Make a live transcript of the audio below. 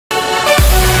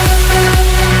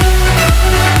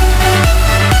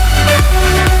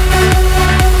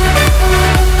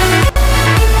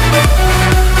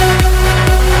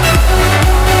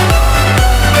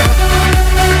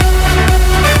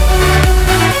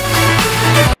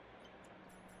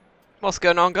What's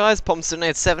going on, guys?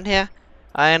 Pomston87 here,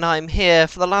 and I'm here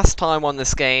for the last time on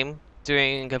this game,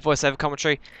 doing a voiceover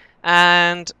commentary,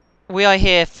 and we are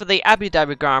here for the Abu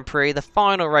Dhabi Grand Prix, the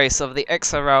final race of the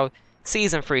XRL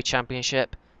Season 3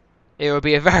 Championship. It will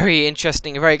be a very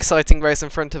interesting, very exciting race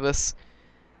in front of us,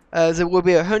 as it will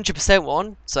be a 100%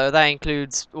 one, so that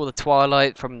includes all the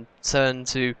twilight from sun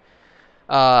to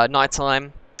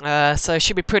nighttime. So it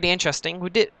should be pretty interesting.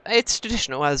 It's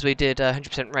traditional, as we did a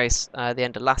 100% race at the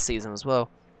end of last season as well.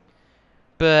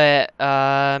 But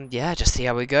yeah, just see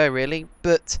how we go really.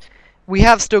 But we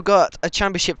have still got a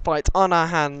championship fight on our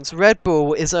hands. Red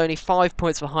Bull is only 5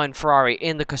 points behind Ferrari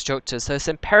in the constructors, so it's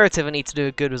imperative I need to do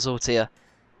a good result here,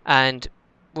 and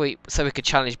so we could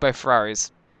challenge both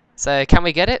Ferraris. So can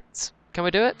we get it? Can we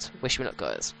do it? Wish me luck,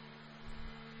 guys.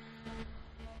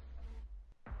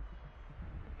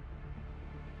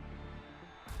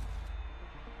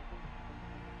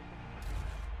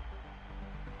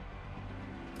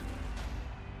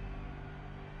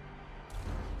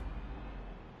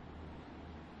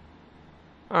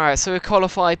 Alright, so we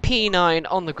qualify P9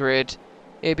 on the grid.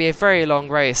 It'd be a very long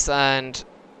race, and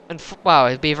wow,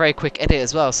 it'd be a very quick edit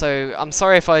as well. So I'm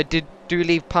sorry if I do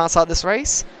leave parts out of this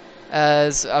race,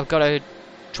 as I've got to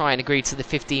try and agree to the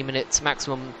 15 minutes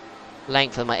maximum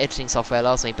length that my editing software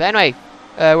allows me. But anyway,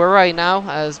 we're right now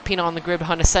as P9 on the grid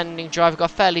behind ascending drive. We've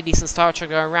got a fairly decent start, trying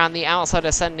to go around the outside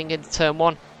ascending into turn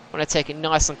 1. I want to take it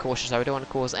nice and cautious, so we don't want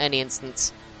to cause any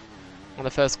incidents on the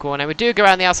first corner. We do go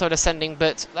around the outside ascending,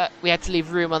 but we had to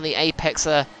leave room on the apex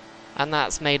and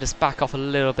that's made us back off a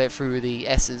little bit through the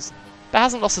S's. But it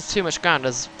hasn't lost us too much ground,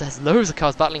 as there's loads of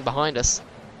cars battling behind us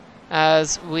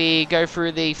as we go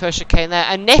through the first chicane there,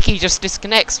 and Neki just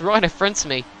disconnects right in front of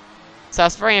me. So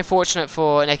that's very unfortunate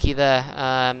for Neki there,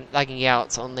 lagging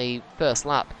out on the first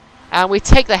lap. And we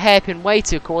take the hairpin way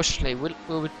too cautiously. We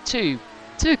were too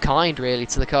kind really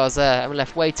to the cars there, and we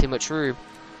left way too much room.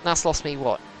 And that's lost me,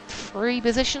 what, 3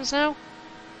 positions now?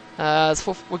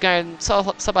 We're going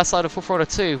side by side of full throttle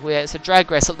 2. It's a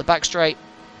drag race up the back straight,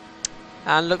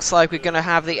 and looks like we're going to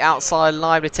have the outside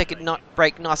line. We take it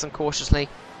brake nice and cautiously,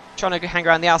 trying to hang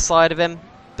around the outside of him,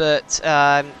 but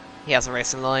he has a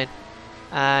racing line,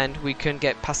 and we couldn't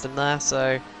get past him there.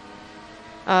 So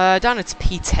down into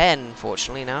P10,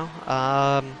 unfortunately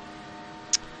now.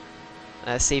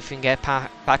 Let's see if we can get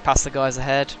back past the guys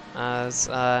ahead, as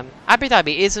Abu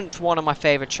Dhabi isn't one of my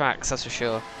favourite tracks, that's for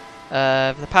sure.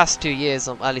 For the past 2 years,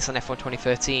 at least on F1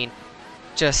 2013,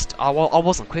 I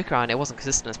wasn't quick around it, wasn't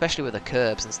consistent, especially with the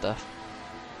curbs and stuff.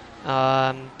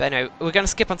 But anyway, we're going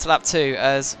to skip onto lap 2,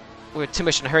 as we're too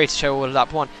much in a hurry to show all of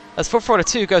lap 1. As full throttle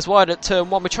 2 goes wide at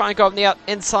turn 1, we're trying to go up the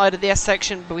inside of the S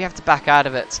section, but we have to back out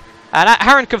of it. And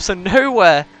Aaron comes from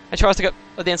nowhere and tries to go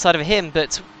up the inside of him,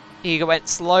 but he went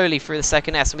slowly through the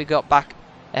second S, and we got back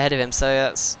ahead of him. So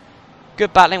that's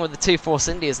good battling with the 2 Force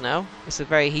Indias now. It's a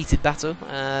very heated battle,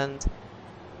 and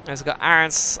we've got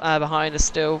Aaron's behind us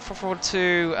still. Full throttle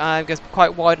 2 goes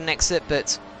quite wide on exit,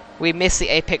 but we miss the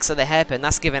apex of the hairpin.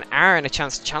 That's given Aaron a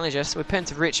chance to challenge us. We're putting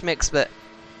to Rich Mix, but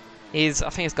I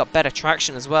think he's got better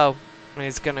traction as well. And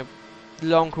he's going to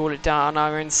long haul it down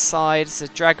our inside. It's a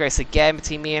drag race again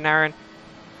between me and Aaron.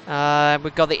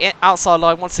 We've got the outside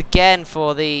line once again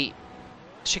for the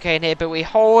chicane here, but we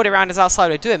hold around his outside.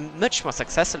 We're doing much more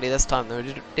successfully this time than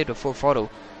we did with full throttle.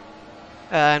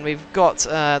 And we've got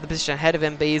the position ahead of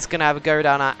him, but he's going to have a go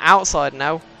down our outside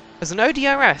now. There's no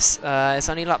DRS, it's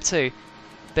only lap 2,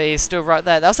 but he's still right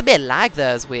there. There was a bit of lag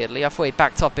there, weirdly. I thought he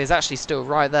backed up, but he's actually still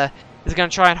right there. He's going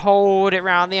to try and hold it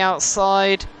around the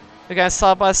outside. We're going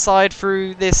side by side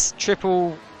through this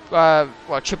triple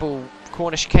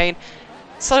corner chicane.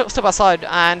 Side by side,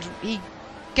 and he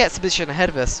gets the position ahead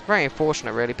of us. Very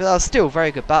unfortunate really, but that was still very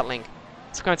good battling.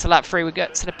 So going to lap 3, we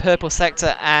get to the purple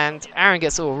sector, and Aaron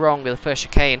gets all wrong with the first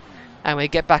chicane, and we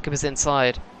get back up his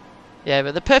inside. Yeah,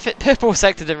 but the purple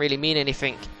sector didn't really mean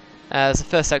anything. The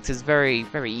first sector is very,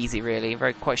 very easy really,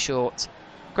 quite short.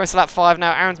 Going to lap 5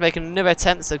 now, Aaron's making another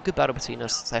attempt, so good battle between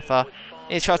us so far.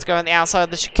 He tries to go on the outside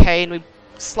of the chicane, we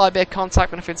slight bit of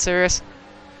contact, but nothing serious.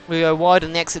 We go wide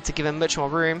on the exit to give him much more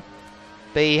room.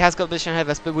 But he has got the position ahead of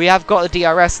us, but we have got the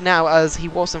DRS now, as he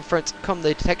was in front come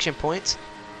the detection point.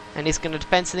 And he's going to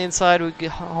defend to the inside. We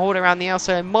hold around the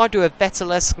outside. Might do a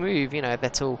Vettel-esque move, you know,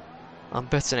 Vettel on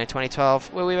Button in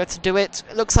 2012. Will we be able to do it?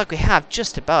 It looks like we have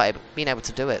just about been able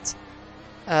to do it.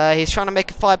 He's trying to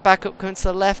make a fight back up, going to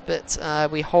the left,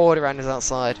 but we hold around his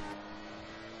outside.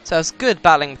 So it's good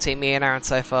battling between me and Aaron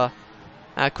so far.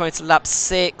 Going to lap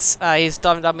 6, he's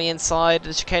diving down me inside.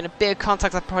 The chicane, a bit of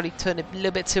contact. I probably turned it a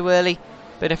little bit too early,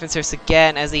 but nothing serious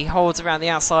again as he holds around the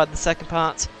outside of the second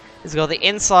part. He's got the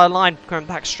inside line going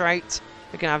back straight.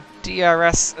 We're going to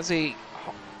have DRS as we,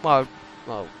 well,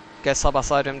 go side by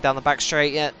side with him down the back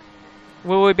straight yet.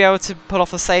 Will we be able to pull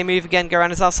off the same move again, go around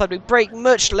his outside? We brake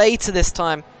much later this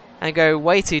time and go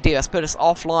way too deep. That's put us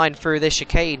offline through this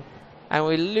chicane. And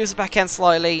we lose the back end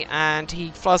slightly, and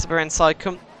he flies up our inside,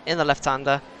 come in the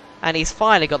left-hander, and he's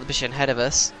finally got the position ahead of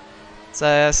us.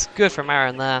 So it's good from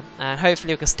Aaron there, and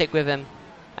hopefully we can stick with him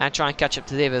and try and catch up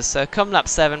to the others. So come lap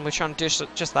 7, we're trying to do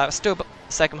just that. We're still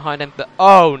a second behind him, but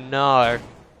oh no!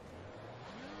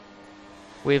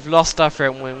 We've lost our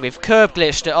front wing. We've curb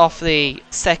glitched it off the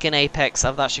second apex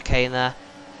of that chicane there.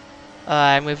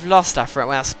 And we've lost our front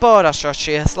wing. That's spoiled our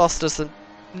strategy. It's lost us an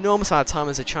enormous amount of time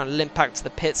as we're trying to limp back to the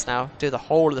pits now. Do the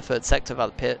whole of the third sector of our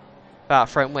pit, of our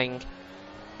front wing.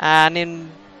 And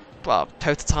in, well,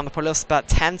 total time I probably lost about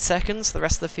 10 seconds the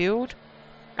rest of the field.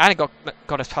 And it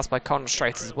got us passed by Connor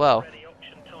straight as well.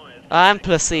 And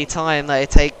plus the time that it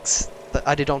takes that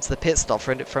I did onto the pit stop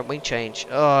for a front wing change.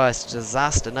 Oh, it's a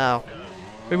disaster now.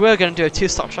 We were going to do a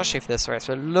 2-stop strategy for this race,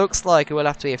 but it looks like it will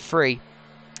have to be a free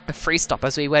stop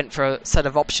as we went for a set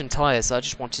of option tyres. So I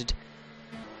just wanted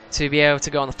to be able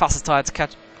to go on the fastest tyre to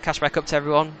catch back up to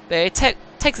everyone. But it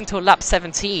takes until lap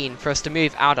 17 for us to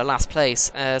move out of last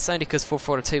place. It's only because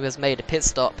 442 has made a pit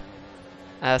stop.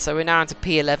 So we're now into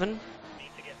P11.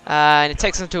 And it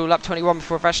takes us until lap 21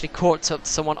 before we've actually caught up to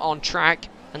someone on track.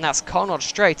 And that's Conrad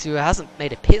Strait, who hasn't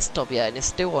made a pit stop yet and is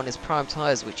still on his prime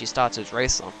tyres, which he started his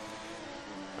race on.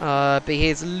 But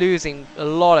he's losing a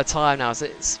lot of time now. So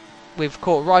we've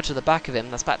caught right to the back of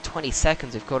him. That's about 20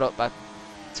 seconds we've caught up back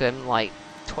to him, like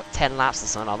 10 laps or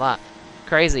something like that.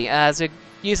 Crazy. As we're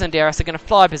using DRS, they're going to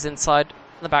fly up his inside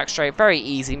on the back straight. Very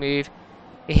easy move.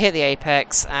 We hit the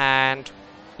apex and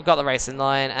we've got the race in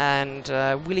line. And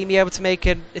will he be able to make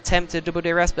an attempt to double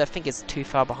DRS? But I think it's too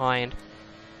far behind.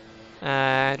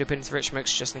 And open to Rich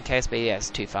Mix just in case, but yeah,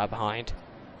 it's too far behind.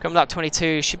 Come lap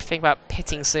 22, should be thinking about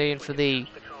pitting soon for the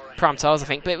prime tyres, I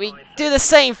think. But we do the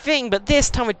same thing, but this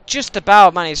time we just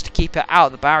about managed to keep it out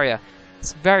of the barrier.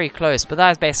 It's very close, but that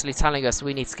is basically telling us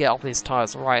we need to get off these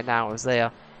tyres right now as they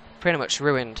are pretty much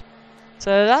ruined.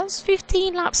 So that's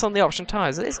 15 laps on the option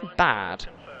tyres. It isn't bad.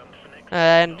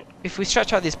 And if we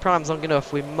stretch out these primes long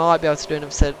enough, we might be able to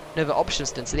do another option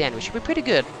stint to the end, which would be pretty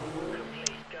good.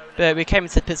 But we came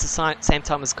into the pits at the same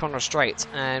time as Conrad Strait,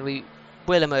 and we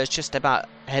will emerge just about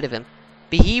ahead of him.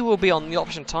 But he will be on the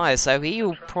option tyres, so he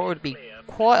will probably be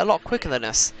quite a lot quicker than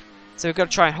us. So we've got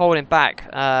to try and hold him back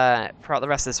throughout the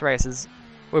rest of this race, as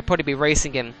we'll probably be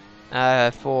racing him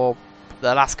for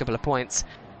the last couple of points.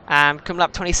 And come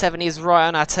lap 27, he's right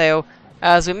on our tail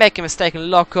as we make a mistake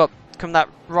and lock up. Come that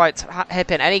right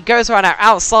hairpin, and he goes right out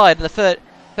outside in the third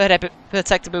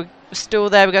sector, but we're still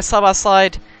there. We go side by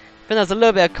side. Then there's a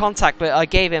little bit of contact, but I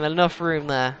gave him enough room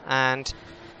there, and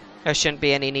there shouldn't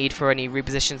be any need for any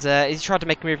repositions there. He tried to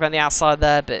make a move around the outside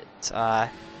there, but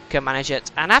couldn't manage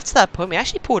it. And after that point, we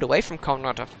actually pulled away from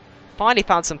Conrad. I finally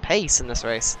found some pace in this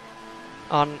race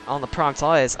on the prime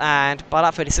tyres, and by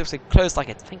that 36 we closed like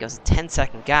I think it was a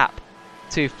 10-second gap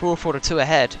to 442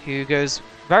 ahead, who goes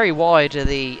very wide at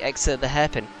the exit of the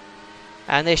hairpin.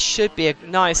 And this should be a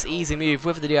nice easy move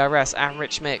with the DRS and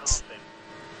Rich Mix.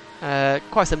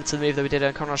 Quite similar to the move that we did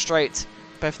on Conrad Strait,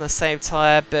 both on the same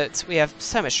tyre, but we have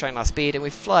so much straight line speed and we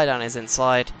fly down his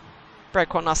inside. Brake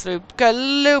quite nicely, go a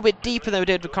little bit deeper than we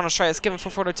did with Conrad Strait. It's given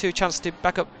 442 a chance to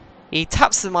back up. He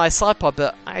taps to my side pod,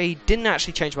 but I didn't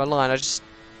actually change my line.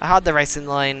 I had the racing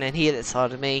line and he hit the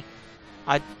side of me.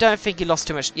 I don't think he lost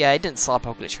too much. Yeah, he didn't side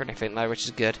pod glitch or anything though, which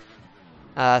is good.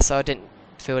 So I didn't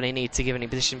feel any need to give any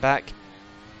position back.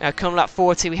 Now come lap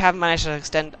 40, we haven't managed to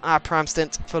extend our prime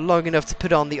stint for long enough to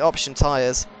put on the option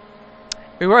tyres.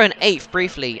 We were in 8th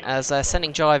briefly as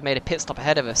Sending Jive made a pit stop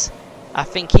ahead of us. I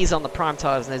think he's on the prime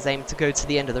tyres and is aiming to go to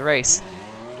the end of the race.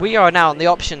 We are now on the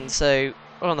option, so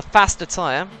we're on the faster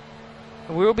tyre.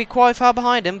 We will be quite far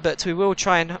behind him, but we will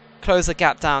try and close the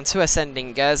gap down to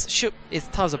Ascending as his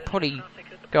tyres will probably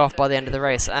go off by the end of the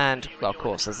race. And, well, of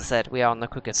course, as I said, we are on the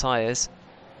quicker tyres.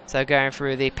 So going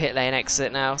through the pit lane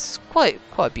exit now, it's quite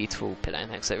a beautiful pit lane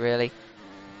exit really.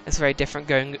 It's very different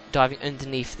diving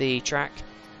underneath the track.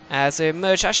 So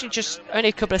emerged actually just only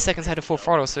a couple of seconds ahead of full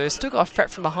throttle, so it's still got a threat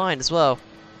from behind as well.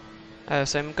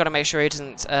 So I'm got to make sure he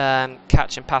doesn't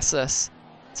catch and pass us.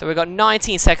 So we've got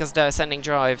 19 seconds to Ascending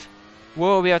Drive.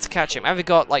 Will we be able to catch him? And we've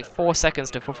got like 4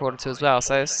 seconds to full throttle too as well,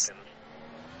 so it's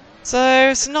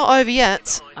not over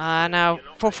yet. Now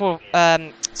for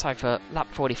lap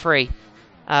 43.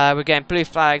 We're getting blue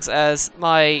flags as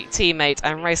my teammate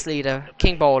and race leader,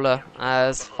 King Bowler,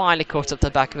 has finally caught up to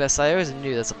the back of us. I always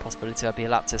knew there's a possibility I'd be a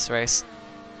lap this race.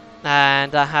 And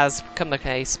that has become the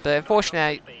case, but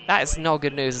unfortunately that is not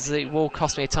good news, as it will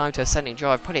cost me time to ascending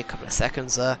drive, probably a couple of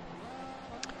seconds there.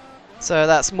 So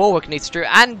that's more work he needs to do,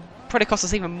 and probably cost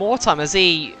us even more time as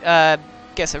he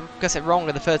gets it wrong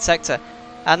in the third sector,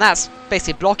 and that's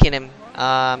basically blocking him,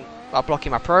 well,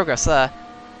 blocking my progress there,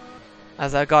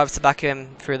 as I go over to back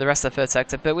him through the rest of the third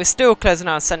sector. But we're still closing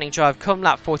out ascending drive come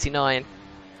lap 49,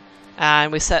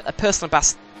 and we set a personal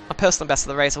best of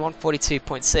the race at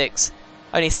 142.6,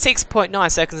 only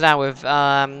 6.9 seconds down with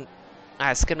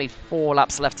it's going to be 4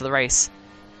 laps left of the race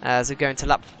as we go into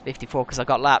lap 54 because I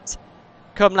got lapped.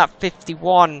 Come lap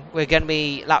 51, we're going to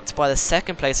be lapped by the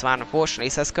second place man,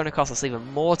 unfortunately, so that's going to cost us even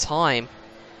more time.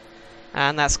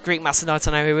 And that's Greek Master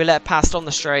 99 who we let past on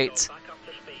the straight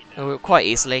quite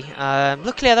easily.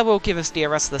 Luckily that will give us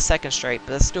DRS of the second straight,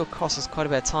 but that still costs us quite a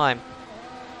bit of time.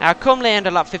 Now come the end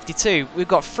of lap 52, we've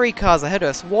got 3 cars ahead of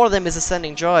us. One of them is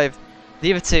ascending drive,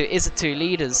 the other 2 is the 2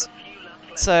 leaders.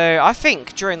 So I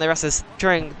think during the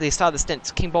start of the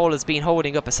stint, King Bowler's been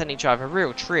holding up ascending drive a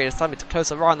real treat. It's time to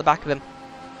close up right on the back of him.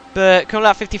 But coming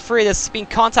lap 53, there's been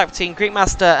contact between Greek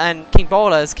Master and King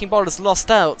Bowler as King Bowler's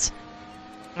lost out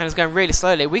and is going really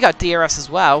slowly. We got DRS as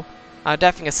well. I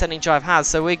don't think ascending drive has,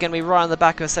 so we're going to be right on the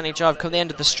back of ascending drive come the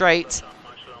end of the straight.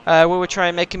 We will try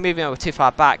and make him move over too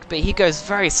far back, but he goes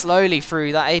very slowly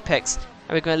through that apex,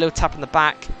 and we're going to a little tap on the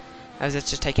back as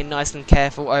it's just taking nice and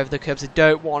careful over the curbs. We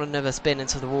don't want another spin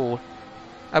into the wall.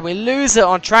 And we lose it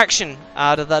on traction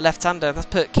out of the left-hander. That's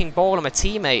put King Bowler, my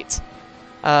teammate,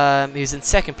 who's in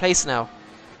second place now,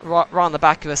 right on the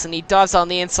back of us, and he dives on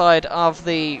the inside of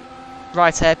the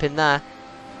right hairpin there.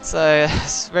 So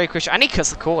it's very crucial, and he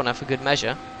cuts the corner for good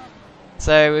measure.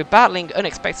 So we're battling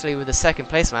unexpectedly with the second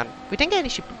place man. We didn't get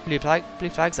any blue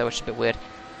flags though, which is a bit weird.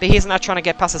 But he's now trying to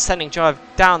get past ascending drive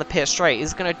down the pit straight.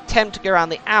 He's going to attempt to go around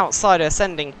the outside of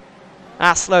ascending.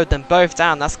 That slowed them both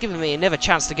down. That's given me another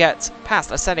chance to get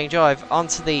past ascending drive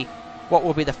onto the what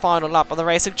will be the final lap of the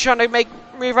race. I'm trying to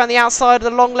move around the outside of the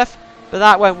long left, but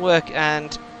that won't work,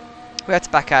 and we had to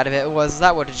back out of it.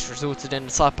 That would have just resulted in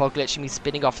the side pod glitch and me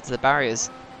spinning off into the barriers.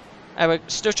 We're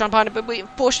still trying to find it, but we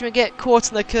unfortunately get caught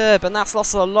in the curb, and that's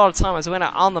lost a lot of time as we went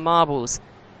out on the marbles.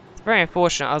 It's very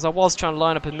unfortunate as I was trying to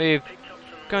line up and move,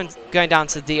 going down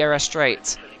to the DRS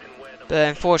straight. But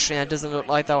unfortunately, it doesn't look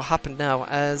like that will happen now,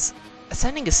 as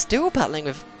ascending is still battling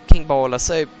with King Bowler.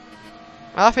 So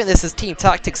I think this is team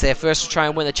tactics here for us to try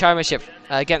and win the championship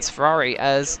against Ferrari,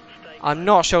 as I'm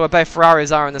not sure where both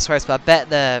Ferraris are in this race, but I bet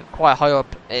they're quite high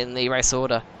up in the race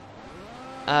order.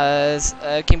 As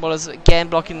King Bowler's again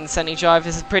blocking the ascending drive.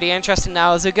 This is pretty interesting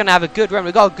now, as we're going to have a good run.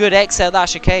 We've got a good exit of that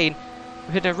chicane.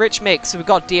 We've hit a rich mix, so we've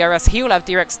got DRS. He will have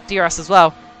DRS as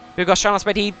well. We've got Shannon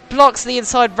Spread. He blocks the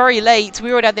inside very late.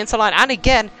 We already had the inside line, and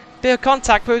again, bit of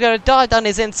contact, but we're going to dive down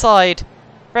his inside.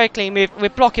 Very clean move. We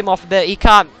block him off a bit. He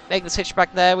can't make the switch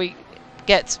back there. We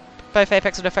get both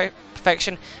apex to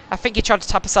perfection. I think he tried to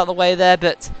tap us out of the way there,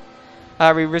 but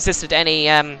we resisted any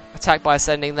attack by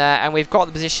ascending there, and we've got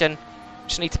the position.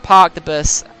 Just need to park the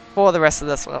bus for the rest of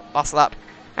this last lap.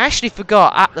 I actually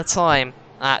forgot at the time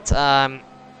that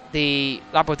the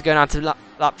lap was going on to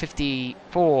lap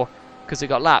 54 because we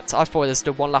got lapped. I thought there's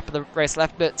still 1 lap of the race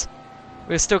left, but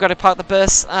we've still got to park the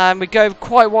bus. We go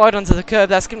quite wide onto the curb.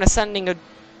 That's giving ascending a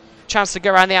chance to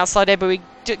go around the outside here, but we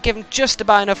give him just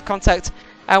about enough contact.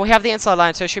 And we have the inside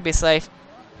line, so it should be safe.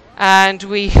 And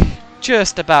we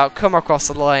just about come across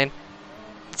the line.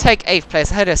 Take 8th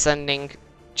place ahead of ascending,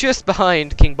 just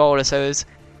behind King Bowler, so it was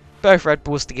both Red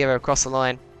Bulls together across the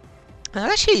line. And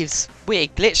actually, it's a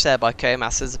weird glitch there by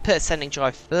Co-Masters. It put ascending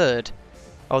drive 3rd,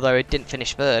 although it didn't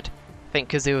finish 3rd. I think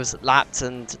because it was lapped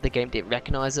and the game didn't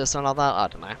recognise us and all that, I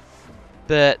don't know.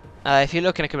 But if you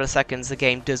look in a couple of seconds, the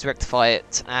game does rectify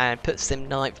it and puts him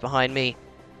 9th behind me.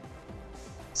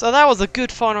 So that was a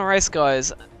good final race,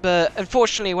 guys. But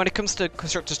unfortunately, when it comes to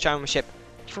Constructors' Championship,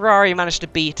 Ferrari managed to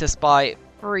beat us by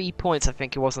 3 points, I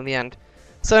think it was in the end.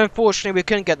 So unfortunately, we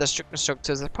couldn't get the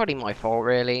Constructors. It's probably my fault,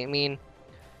 really. I mean,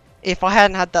 if I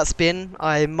hadn't had that spin,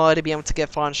 I might have been able to get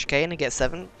final chicane and get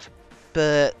 7th.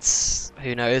 But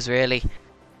who knows, really.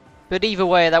 But either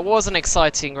way, that was an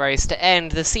exciting race to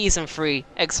end the Season 3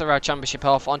 XRL Championship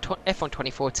off on F1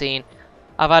 2014.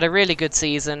 I've had a really good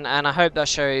season, and I hope that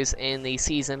shows in the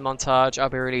season montage I'll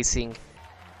be releasing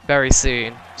very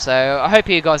soon. So I hope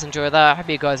you guys enjoyed that. I hope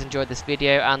you guys enjoyed this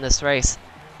video and this race.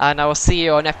 And I will see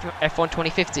you on F1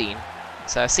 2015.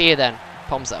 So see you then.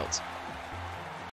 Palms out.